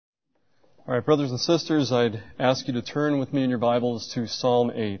All right, brothers and sisters, I'd ask you to turn with me in your Bibles to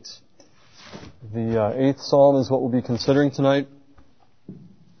Psalm 8. The eighth psalm is what we'll be considering tonight.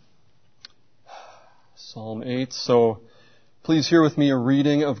 Psalm 8. So please hear with me a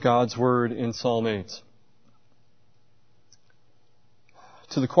reading of God's Word in Psalm 8.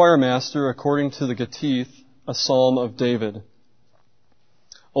 To the choir master, according to the Gittith, a psalm of David.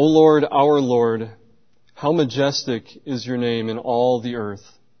 O Lord, our Lord, how majestic is your name in all the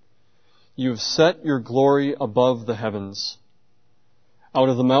earth. You have set your glory above the heavens. Out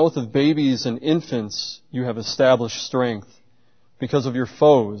of the mouth of babies and infants you have established strength because of your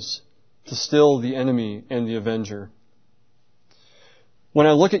foes to still the enemy and the avenger. When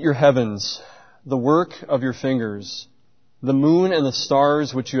I look at your heavens, the work of your fingers, the moon and the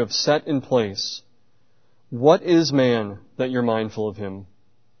stars which you have set in place, what is man that you're mindful of him,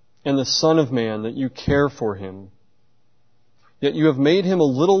 and the Son of Man that you care for him? Yet you have made him a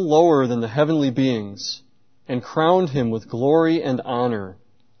little lower than the heavenly beings and crowned him with glory and honor.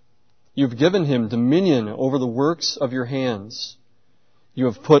 You have given him dominion over the works of your hands. You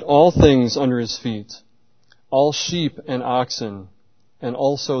have put all things under his feet, all sheep and oxen, and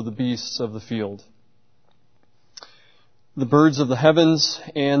also the beasts of the field, the birds of the heavens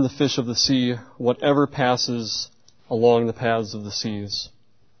and the fish of the sea, whatever passes along the paths of the seas.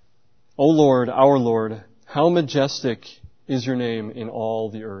 O Lord, our Lord, how majestic is your name in all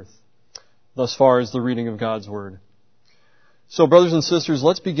the earth. Thus far is the reading of God's Word. So, brothers and sisters,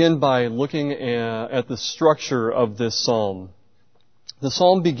 let's begin by looking at the structure of this psalm. The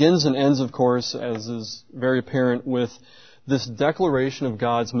psalm begins and ends, of course, as is very apparent, with this declaration of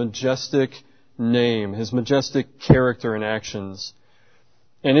God's majestic name, His majestic character and actions.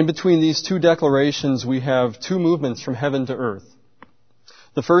 And in between these two declarations, we have two movements from heaven to earth.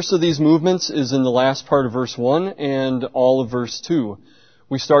 The first of these movements is in the last part of verse 1 and all of verse 2.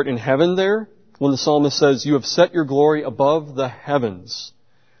 We start in heaven there, when the psalmist says, you have set your glory above the heavens.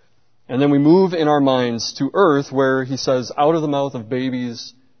 And then we move in our minds to earth, where he says, out of the mouth of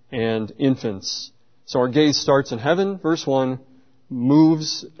babies and infants. So our gaze starts in heaven, verse 1,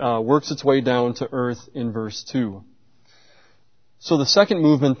 works its way down to earth in verse 2. So the second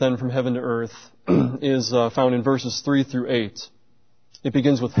movement then from heaven to earth is found in verses 3 through 8. It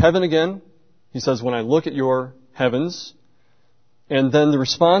begins with heaven again. He says, when I look at your heavens. And then the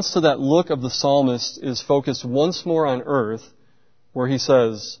response to that look of the psalmist is focused once more on earth, where he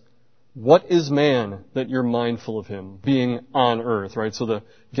says, what is man that you're mindful of him, being on earth, right? So the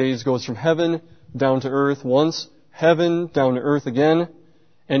gaze goes from heaven down to earth once, heaven down to earth again.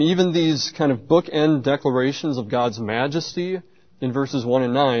 And even these kind of bookend declarations of God's majesty in verses 1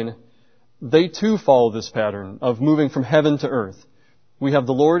 and 9, they too follow this pattern of moving from heaven to earth. We have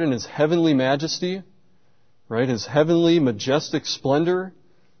the Lord in His heavenly majesty, right? His heavenly majestic splendor.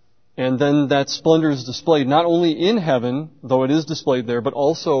 And then that splendor is displayed not only in heaven, though it is displayed there, but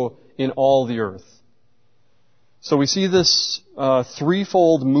also in all the earth. So we see this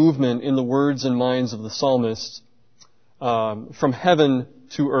threefold movement in the words and minds of the psalmist from heaven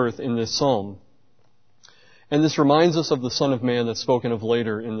to earth in this psalm. And this reminds us of the Son of Man that's spoken of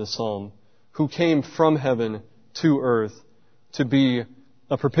later in this psalm, who came from heaven to earth to be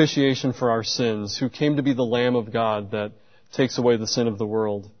a propitiation for our sins, who came to be the Lamb of God that takes away the sin of the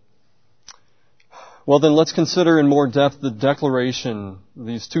world. Well, then let's consider in more depth the declaration,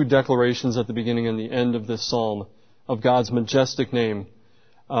 these two declarations at the beginning and the end of this psalm of God's majestic name.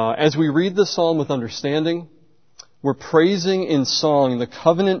 As we read this psalm with understanding, we're praising in song the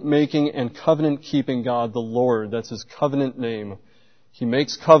covenant-making and covenant-keeping God, the Lord. That's His covenant name. He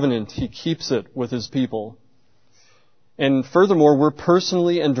makes covenant. He keeps it with His people. And furthermore, we're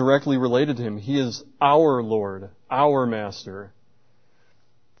personally and directly related to Him. He is our Lord, our Master.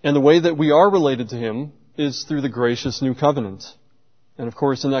 And the way that we are related to Him is through the gracious new covenant. And of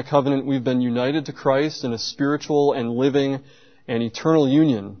course, in that covenant, we've been united to Christ in a spiritual and living and eternal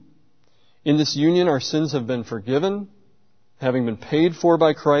union. In this union, our sins have been forgiven, having been paid for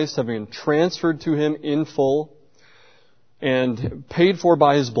by Christ, having been transferred to Him in full, and paid for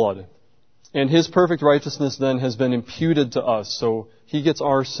by His blood. And His perfect righteousness then has been imputed to us. So He gets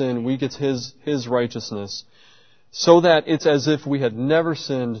our sin, we get His righteousness. So that it's as if we had never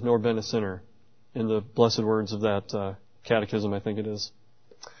sinned nor been a sinner. In the blessed words of that catechism, I think it is.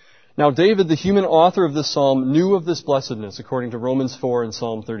 Now David, the human author of this psalm, knew of this blessedness, according to Romans 4 and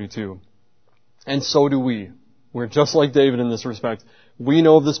Psalm 32. And so do we. We're just like David in this respect. We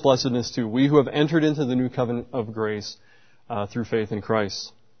know of this blessedness too. We who have entered into the new covenant of grace through faith in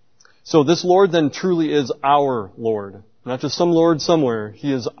Christ. So this Lord then truly is our Lord. Not just some Lord somewhere.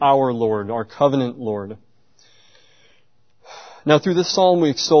 He is our Lord, our covenant Lord. Now, through this psalm, we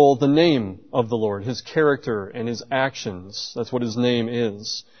extol the name of the Lord, His character and His actions. That's what His name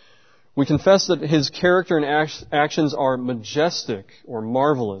is. We confess that His character and actions are majestic or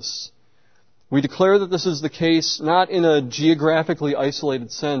marvelous. We declare that this is the case not in a geographically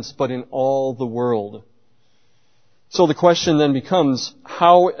isolated sense, but in all the world. So the question then becomes,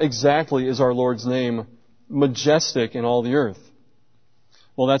 how exactly is our Lord's name majestic in all the earth?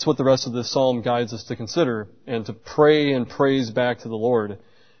 Well, that's what the rest of this psalm guides us to consider and to pray and praise back to the Lord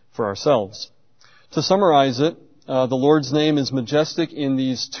for ourselves. To summarize it, the Lord's name is majestic in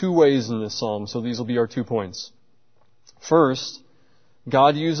these two ways in this psalm, so these will be our 2 points. First,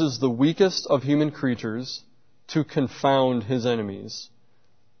 God uses the weakest of human creatures to confound His enemies.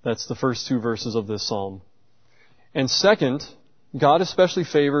 That's the first 2 verses of this psalm. And second, God especially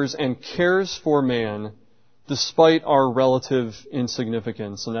favors and cares for man despite our relative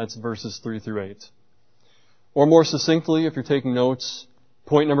insignificance, and that's verses 3 through 8. Or more succinctly, if you're taking notes,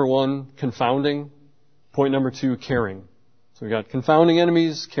 point number 1, confounding. Point number 2, caring. So we got confounding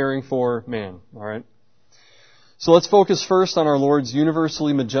enemies, caring for man. All right. So let's focus first on our Lord's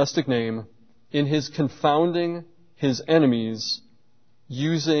universally majestic name in His confounding His enemies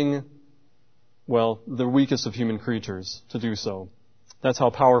using, well, the weakest of human creatures to do so. That's how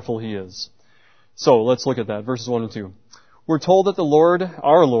powerful He is. So let's look at that, verses 1 and 2. We're told that the Lord,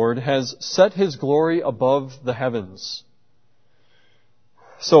 our Lord, has set His glory above the heavens.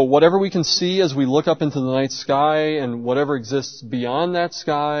 So whatever we can see as we look up into the night sky and whatever exists beyond that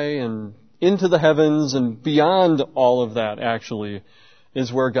sky and into the heavens and beyond all of that actually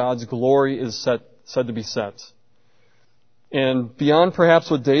is where God's glory is said to be set. And beyond perhaps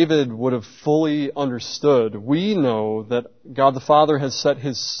what David would have fully understood, we know that God the Father has set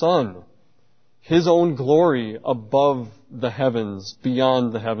His Son, His own glory, above the heavens,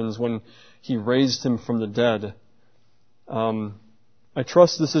 beyond the heavens, when He raised Him from the dead. I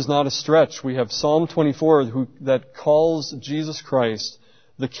trust this is not a stretch. We have Psalm 24 that calls Jesus Christ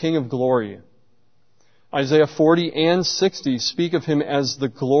the King of glory. Isaiah 40 and 60 speak of Him as the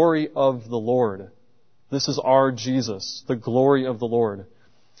glory of the Lord. This is our Jesus, the glory of the Lord.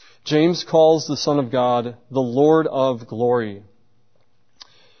 James calls the Son of God the Lord of glory.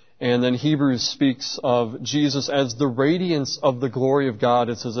 And then Hebrews speaks of Jesus as the radiance of the glory of God.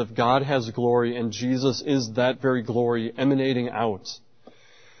 It's as if God has glory and Jesus is that very glory emanating out.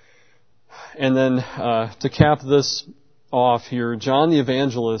 And then to cap this off here, John the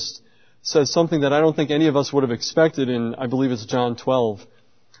Evangelist says something that I don't think any of us would have expected in, I believe it's John 12,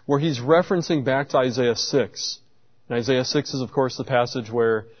 where he's referencing back to Isaiah 6. And Isaiah 6 is, of course, the passage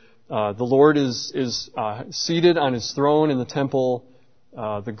where the Lord is seated on His throne in the temple.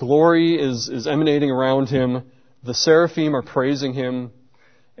 The glory is emanating around Him. The seraphim are praising Him.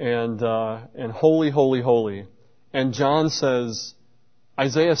 And holy, holy, holy. And John says,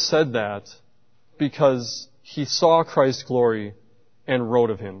 Isaiah said that because he saw Christ's glory and wrote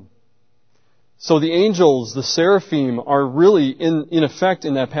of Him. So the angels, the seraphim, are really in effect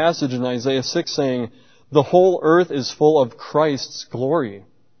in that passage in Isaiah 6 saying, the whole earth is full of Christ's glory.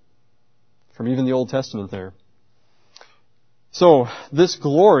 From even the Old Testament there. So, this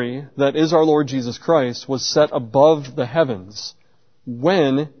glory that is our Lord Jesus Christ was set above the heavens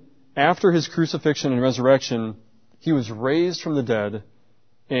when, after His crucifixion and resurrection, He was raised from the dead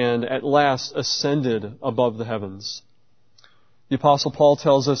and at last ascended above the heavens. The Apostle Paul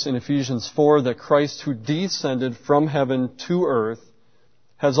tells us in Ephesians 4 that Christ, who descended from heaven to earth,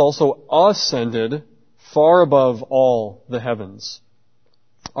 has also ascended far above all the heavens.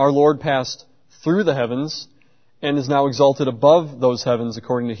 Our Lord passed through the heavens and is now exalted above those heavens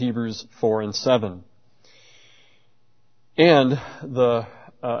according to Hebrews 4 and 7. And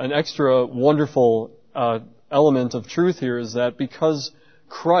an extra wonderful element of truth here is that because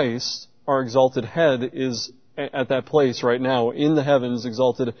Christ, our exalted head, is at that place right now in the heavens,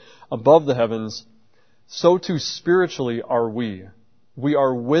 exalted above the heavens, so too spiritually are we. We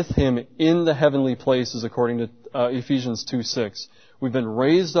are with Him in the heavenly places according to Ephesians 2:6. We've been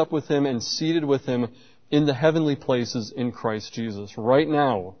raised up with Him and seated with Him in the heavenly places in Christ Jesus. Right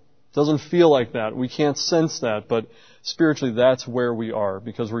now. It doesn't feel like that. We can't sense that, but spiritually that's where we are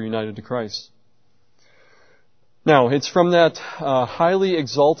because we're united to Christ. Now, it's from that highly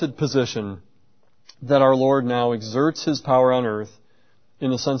exalted position that our Lord now exerts His power on earth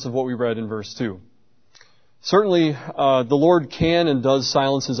in the sense of what we read in verse 2. Certainly, the Lord can and does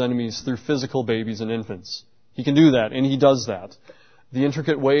silence His enemies through physical babies and infants. He can do that, and He does that. The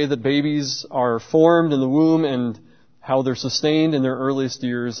intricate way that babies are formed in the womb and how they're sustained in their earliest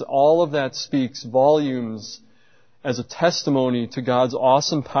years, all of that speaks volumes as a testimony to God's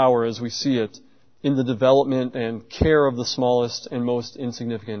awesome power as we see it in the development and care of the smallest and most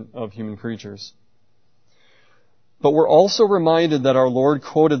insignificant of human creatures. But we're also reminded that our Lord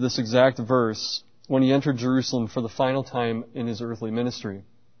quoted this exact verse when he entered Jerusalem for the final time in his earthly ministry.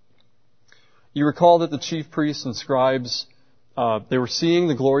 You recall that the chief priests and scribes, they were seeing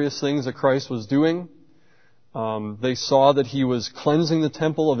the glorious things that Christ was doing. They saw that he was cleansing the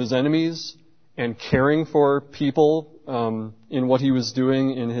temple of his enemies and caring for people in what he was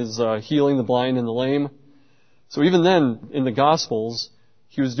doing in his healing the blind and the lame. So even then, in the Gospels,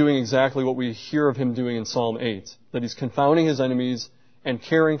 he was doing exactly what we hear of him doing in Psalm 8, that he's confounding his enemies and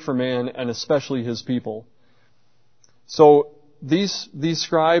caring for man and especially his people. So these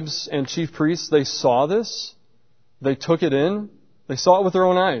scribes and chief priests, they saw this, they took it in, they saw it with their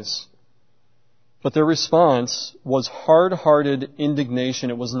own eyes. But their response was hard-hearted indignation.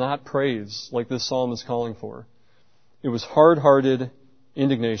 It was not praise, like this psalm is calling for. It was hard-hearted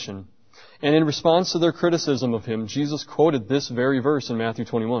indignation. And in response to their criticism of him, Jesus quoted this very verse in Matthew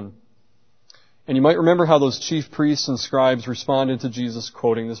 21. And you might remember how those chief priests and scribes responded to Jesus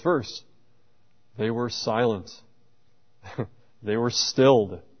quoting this verse. They were silent. They were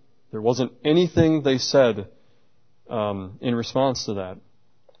stilled. There wasn't anything they said in response to that.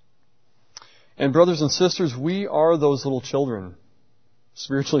 And brothers and sisters, we are those little children.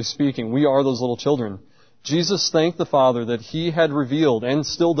 Spiritually speaking, we are those little children. Jesus thanked the Father that he had revealed and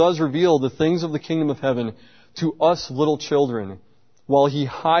still does reveal the things of the kingdom of heaven to us little children, while he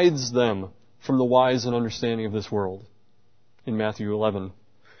hides them from the wise and understanding of this world in Matthew 11.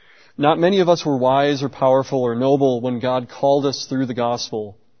 Not many of us were wise or powerful or noble when God called us through the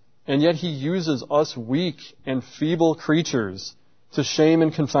gospel, and yet he uses us weak and feeble creatures to shame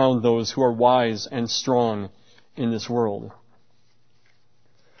and confound those who are wise and strong in this world.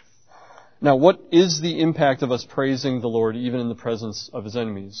 Now, what is the impact of us praising the Lord even in the presence of his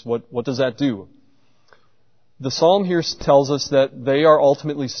enemies? What does that do? The psalm here tells us that they are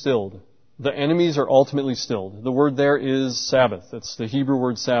ultimately stilled. The enemies are ultimately stilled. The word there is Sabbath. It's the Hebrew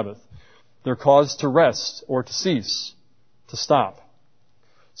word Sabbath. They're caused to rest or to cease, to stop.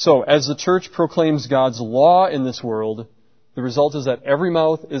 So, as the church proclaims God's law in this world, the result is that every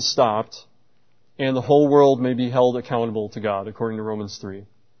mouth is stopped and the whole world may be held accountable to God, according to Romans 3.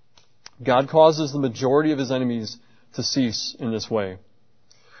 God causes the majority of his enemies to cease in this way.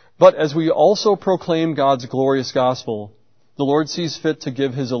 But as we also proclaim God's glorious gospel, the Lord sees fit to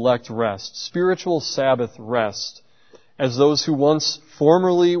give his elect rest, spiritual Sabbath rest, as those who once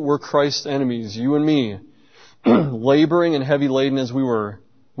formerly were Christ's enemies, you and me, laboring and heavy laden as we were,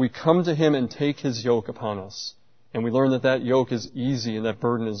 we come to him and take his yoke upon us. And we learn that that yoke is easy and that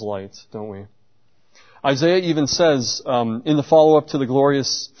burden is light, don't we? Isaiah even says, in the follow-up to the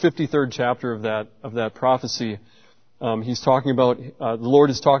glorious 53rd chapter of that prophecy, he's talking about, the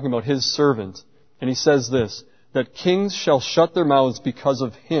Lord is talking about his servant. And he says this, that kings shall shut their mouths because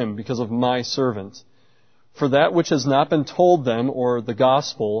of him, because of my servant. For that which has not been told them, or the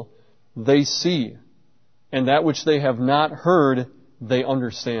gospel, they see. And that which they have not heard, they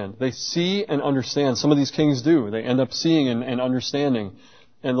understand. They see and understand. Some of these kings do. They end up seeing and understanding.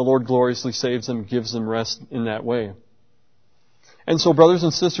 And the Lord gloriously saves them, gives them rest in that way. And so, brothers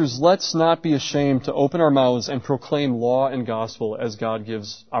and sisters, let's not be ashamed to open our mouths and proclaim law and gospel as God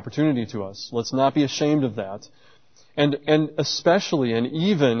gives opportunity to us. Let's not be ashamed of that. And especially and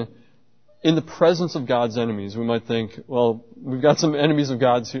even in the presence of God's enemies. We might think, well, we've got some enemies of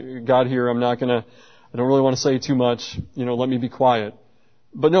God here. I don't really want to say too much. Let me be quiet.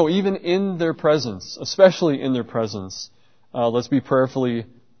 But no, even in their presence, especially in their presence, let's be prayerfully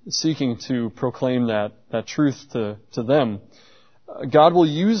seeking to proclaim that truth to them. God will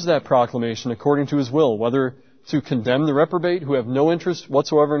use that proclamation according to his will, whether to condemn the reprobate who have no interest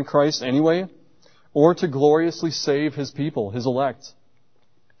whatsoever in Christ anyway, or to gloriously save his people, his elect.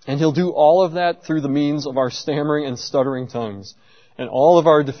 And he'll do all of that through the means of our stammering and stuttering tongues. And all of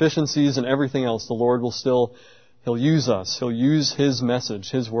our deficiencies and everything else, the Lord will he'll use us. He'll use his message,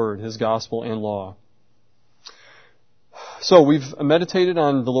 his word, his gospel and law. So we've meditated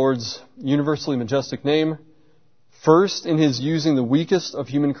on the Lord's universally majestic name. First, in his using the weakest of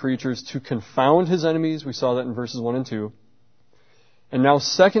human creatures to confound his enemies. We saw that in verses 1 and 2. And now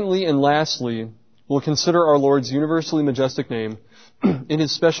secondly and lastly, we'll consider our Lord's universally majestic name in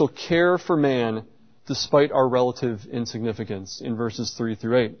his special care for man despite our relative insignificance in verses 3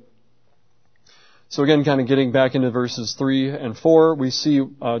 through 8. So again, kind of getting back into verses 3 and 4, we see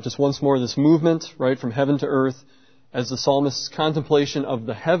just once more this movement, right, from heaven to earth, as the psalmist's contemplation of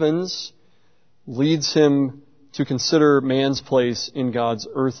the heavens leads him to consider man's place in God's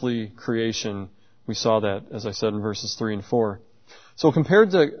earthly creation. We saw that, as I said, in verses 3 and 4. So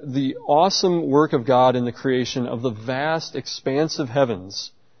compared to the awesome work of God in the creation of the vast, expansive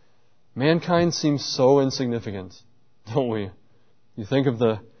heavens, mankind seems so insignificant, don't we? You think of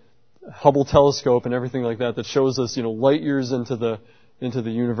the Hubble telescope and everything like that shows us, light years into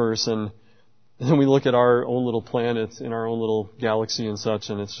the universe, and then we look at our own little planet in our own little galaxy and such,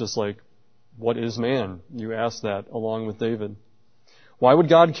 and it's just like, what is man? You ask that along with David. Why would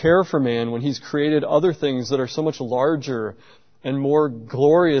God care for man when He's created other things that are so much larger and more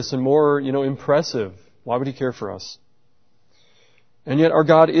glorious and more, impressive? Why would He care for us? And yet our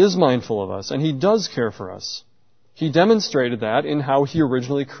God is mindful of us, and He does care for us. He demonstrated that in how He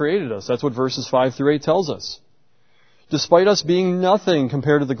originally created us. That's what verses 5 through 8 tells us. Despite us being nothing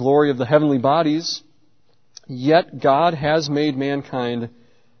compared to the glory of the heavenly bodies, yet God has made mankind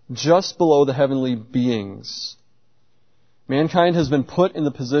just below the heavenly beings. Mankind has been put in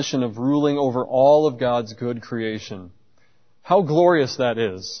the position of ruling over all of God's good creation. How glorious that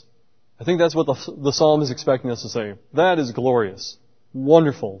is. I think that's what the psalm is expecting us to say. That is glorious.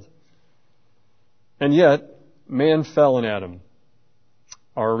 Wonderful. And yet, man fell in Adam.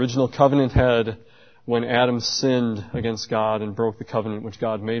 Our original covenant head when Adam sinned against God and broke the covenant which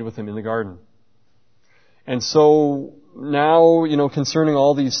God made with him in the garden. And so now, concerning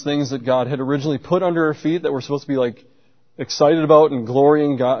all these things that God had originally put under our feet that we're supposed to be excited about and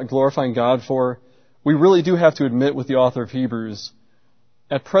glorifying God for, we really do have to admit with the author of Hebrews,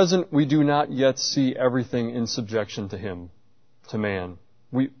 at present we do not yet see everything in subjection to Him, to man.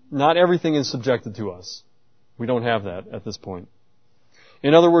 Not everything is subjected to us. We don't have that at this point.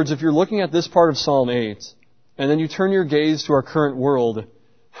 In other words, if you're looking at this part of Psalm 8, and then you turn your gaze to our current world,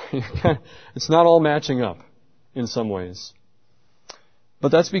 it's not all matching up in some ways.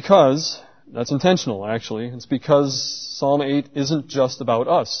 But that's intentional actually. It's because Psalm 8 isn't just about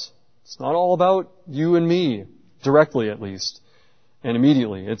us. It's not all about you and me, directly at least, and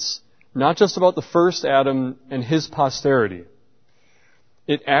immediately. It's not just about the first Adam and his posterity.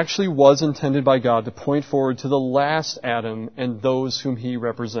 It actually was intended by God to point forward to the last Adam and those whom He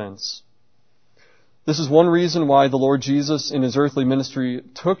represents. This is one reason why the Lord Jesus in His earthly ministry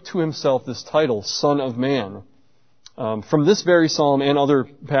took to Himself this title, Son of Man. From this very psalm and other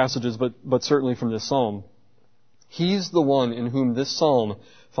passages, but certainly from this psalm. He's the one in whom this psalm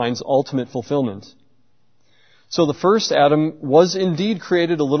finds ultimate fulfillment. So the first Adam was indeed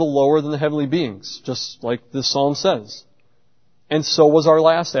created a little lower than the heavenly beings, just like this psalm says. And so was our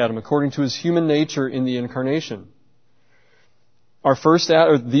last Adam, according to his human nature in the incarnation. The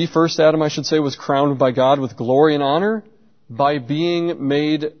first Adam, I should say, was crowned by God with glory and honor by being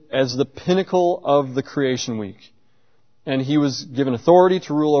made as the pinnacle of the creation week. And he was given authority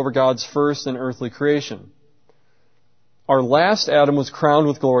to rule over God's first and earthly creation. Our last Adam was crowned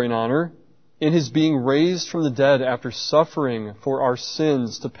with glory and honor in his being raised from the dead after suffering for our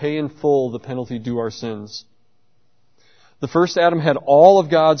sins to pay in full the penalty due our sins. The first Adam had all of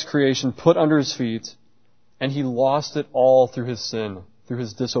God's creation put under his feet, and he lost it all through his sin, through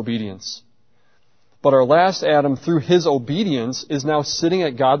his disobedience. But our last Adam, through his obedience, is now sitting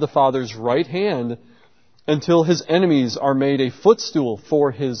at God the Father's right hand until his enemies are made a footstool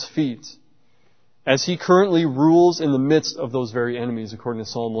for his feet, as he currently rules in the midst of those very enemies, according to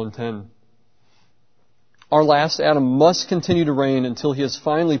Psalm 110. Our last Adam must continue to reign until he has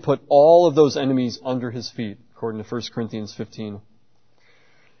finally put all of those enemies under his feet, according to 1 Corinthians 15.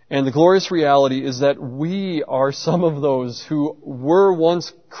 And the glorious reality is that we are some of those who were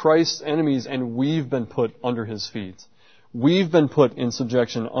once Christ's enemies, and we've been put under his feet. We've been put in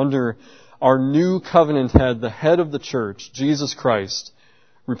subjection under our new covenant head, the head of the church, Jesus Christ,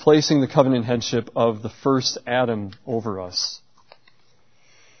 replacing the covenant headship of the first Adam over us.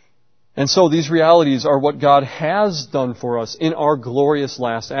 And so these realities are what God has done for us in our glorious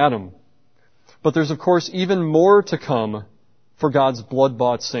last Adam. But there's, of course, even more to come for God's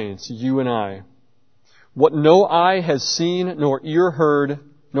blood-bought saints, you and I. What no eye has seen, nor ear heard,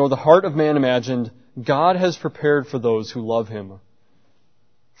 nor the heart of man imagined, God has prepared for those who love Him.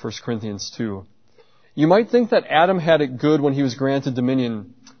 1 Corinthians 2. You might think that Adam had it good when he was granted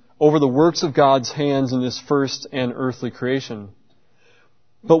dominion over the works of God's hands in this first and earthly creation.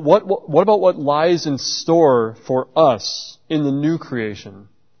 But what about what lies in store for us in the new creation?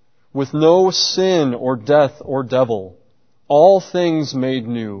 With no sin or death or devil, all things made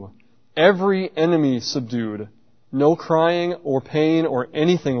new, every enemy subdued, no crying or pain or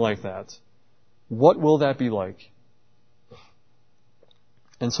anything like that. What will that be like?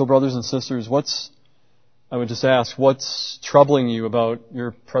 And so, brothers and sisters, I would just ask, what's troubling you about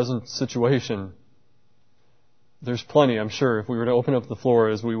your present situation? There's plenty, I'm sure, if we were to open up the floor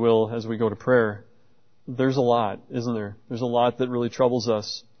as we will as we go to prayer. there's a lot, isn't there? There's a lot that really troubles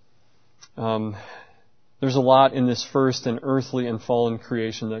us. There's a lot in this first and earthly and fallen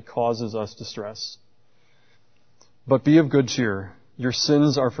creation that causes us distress. But be of good cheer. Your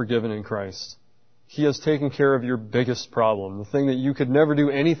sins are forgiven in Christ. He has taken care of your biggest problem, the thing that you could never do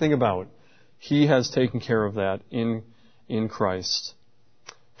anything about. He has taken care of that in Christ.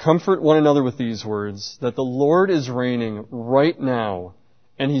 Comfort one another with these words, that the Lord is reigning right now,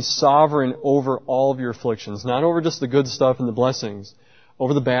 and He's sovereign over all of your afflictions, not over just the good stuff and the blessings,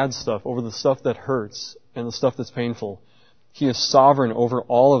 over the bad stuff, over the stuff that hurts and the stuff that's painful. He is sovereign over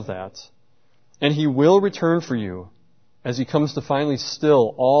all of that. And He will return for you as He comes to finally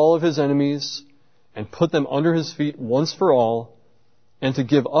still all of His enemies and put them under His feet once for all, and to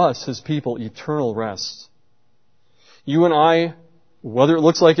give us, His people, eternal rest. You and I, whether it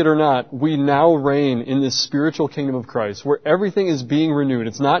looks like it or not, we now reign in this spiritual kingdom of Christ, where everything is being renewed.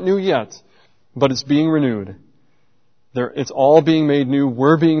 It's not new yet, but it's being renewed. It's all being made new.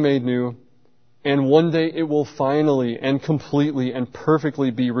 We're being made new. And one day it will finally and completely and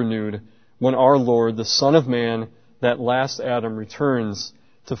perfectly be renewed when our Lord, the Son of Man, that last Adam, returns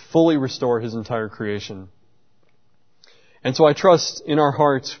to fully restore His entire creation. And so I trust in our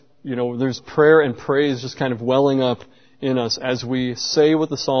hearts, there's prayer and praise just kind of welling up in us as we say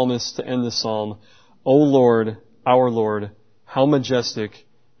with the psalmist to end this psalm, O Lord, our Lord, how majestic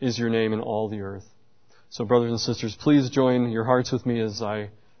is your name in all the earth. So brothers and sisters, please join your hearts with me as I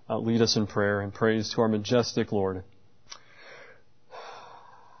lead us in prayer and praise to our majestic Lord.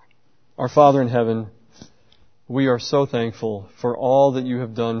 Our Father in heaven, we are so thankful for all that you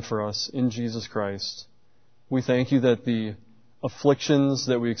have done for us in Jesus Christ. We thank you that the afflictions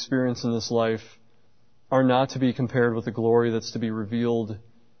that we experience in this life are not to be compared with the glory that's to be revealed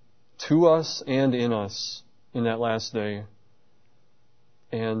to us and in us in that last day.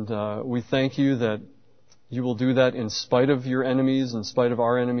 And we thank you that you will do that in spite of your enemies, in spite of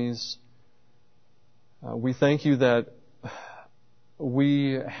our enemies. We thank you that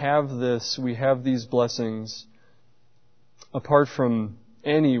we have these blessings apart from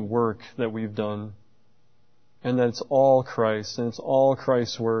any work that we've done, and that it's all Christ, and it's all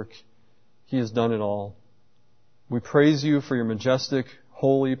Christ's work. He has done it all. We praise you for your majestic,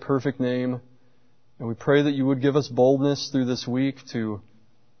 holy, perfect name, and we pray that you would give us boldness through this week to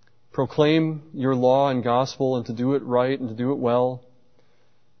proclaim your law and gospel and to do it right and to do it well,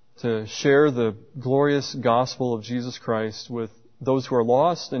 to share the glorious gospel of Jesus Christ with those who are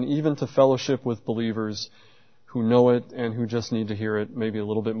lost, and even to fellowship with believers who know it and who just need to hear it maybe a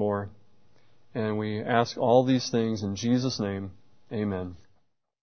little bit more. And we ask all these things in Jesus' name. Amen.